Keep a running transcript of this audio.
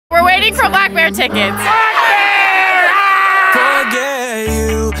voting for Blackbear Tickets. Forget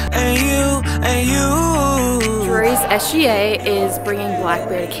you and you and you. Drury's SGA is bringing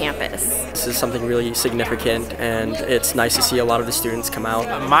Blackbear to campus. This is something really significant, and it's nice to see a lot of the students come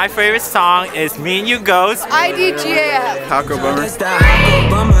out. My favorite song is Me and You Goes. IDGAF. Taco Bummer.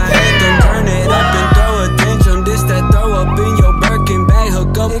 Turn it up and throw attention. This that throw up in your Birkin bag.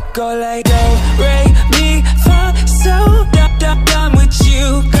 Hook up, it go like do, re, mi, fa. So done with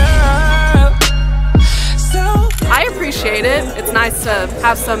you, girl. I appreciate it. It's nice to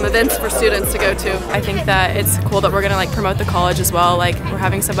have some events for students to go to. I think that it's cool that we're gonna promote the college as well. Like, we're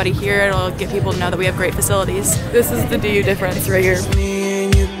having somebody here, it'll get people to know that we have great facilities. This is the DU difference right here. Me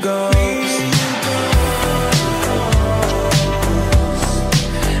and you go.